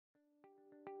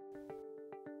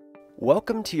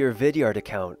Welcome to your Vidyard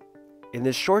account. In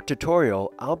this short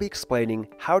tutorial, I'll be explaining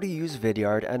how to use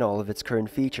Vidyard and all of its current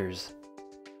features.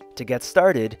 To get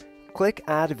started, click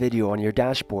Add Video on your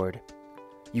dashboard.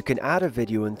 You can add a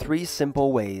video in 3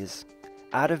 simple ways.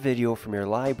 Add a video from your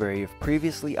library of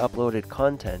previously uploaded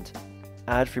content,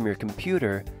 add from your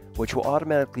computer, which will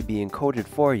automatically be encoded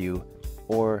for you,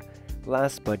 or,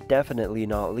 last but definitely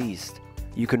not least,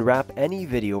 you can wrap any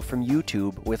video from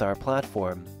YouTube with our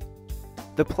platform.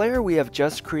 The player we have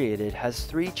just created has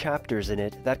 3 chapters in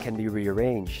it that can be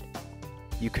rearranged.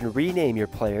 You can rename your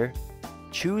player,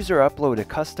 choose or upload a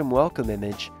custom welcome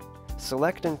image,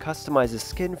 select and customize a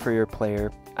skin for your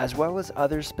player, as well as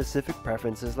other specific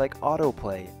preferences like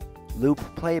autoplay, loop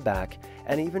playback,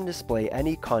 and even display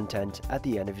any content at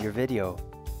the end of your video.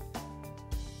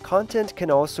 Content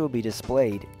can also be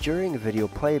displayed during video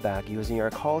playback using our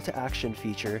call to action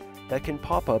feature that can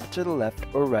pop up to the left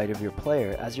or right of your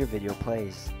player as your video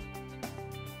plays.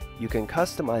 You can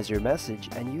customize your message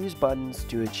and use buttons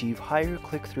to achieve higher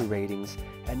click-through ratings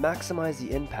and maximize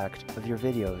the impact of your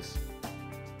videos.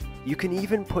 You can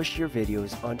even push your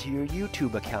videos onto your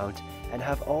YouTube account and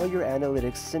have all your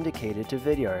analytics syndicated to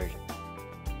Vidyard.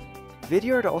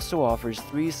 Vidyard also offers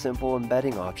 3 simple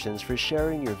embedding options for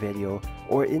sharing your video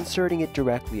or inserting it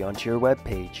directly onto your web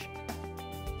page.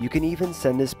 You can even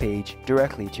send this page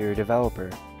directly to your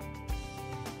developer.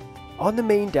 On the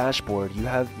main dashboard, you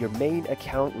have your main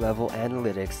account level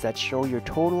analytics that show your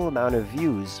total amount of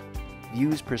views,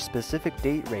 views per specific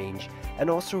date range, and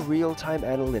also real-time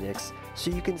analytics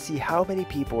so you can see how many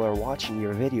people are watching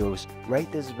your videos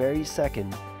right this very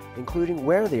second, including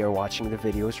where they are watching the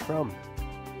videos from.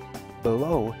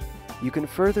 Below, you can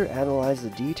further analyze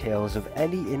the details of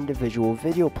any individual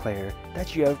video player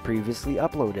that you have previously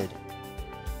uploaded.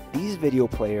 These video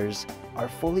players are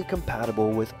fully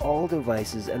compatible with all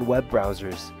devices and web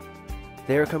browsers.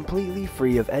 They are completely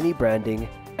free of any branding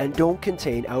and don't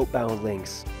contain outbound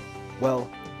links. Well,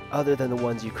 other than the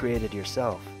ones you created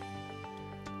yourself.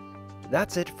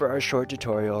 That's it for our short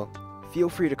tutorial. Feel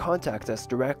free to contact us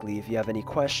directly if you have any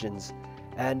questions,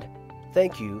 and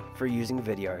thank you for using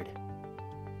Vidyard.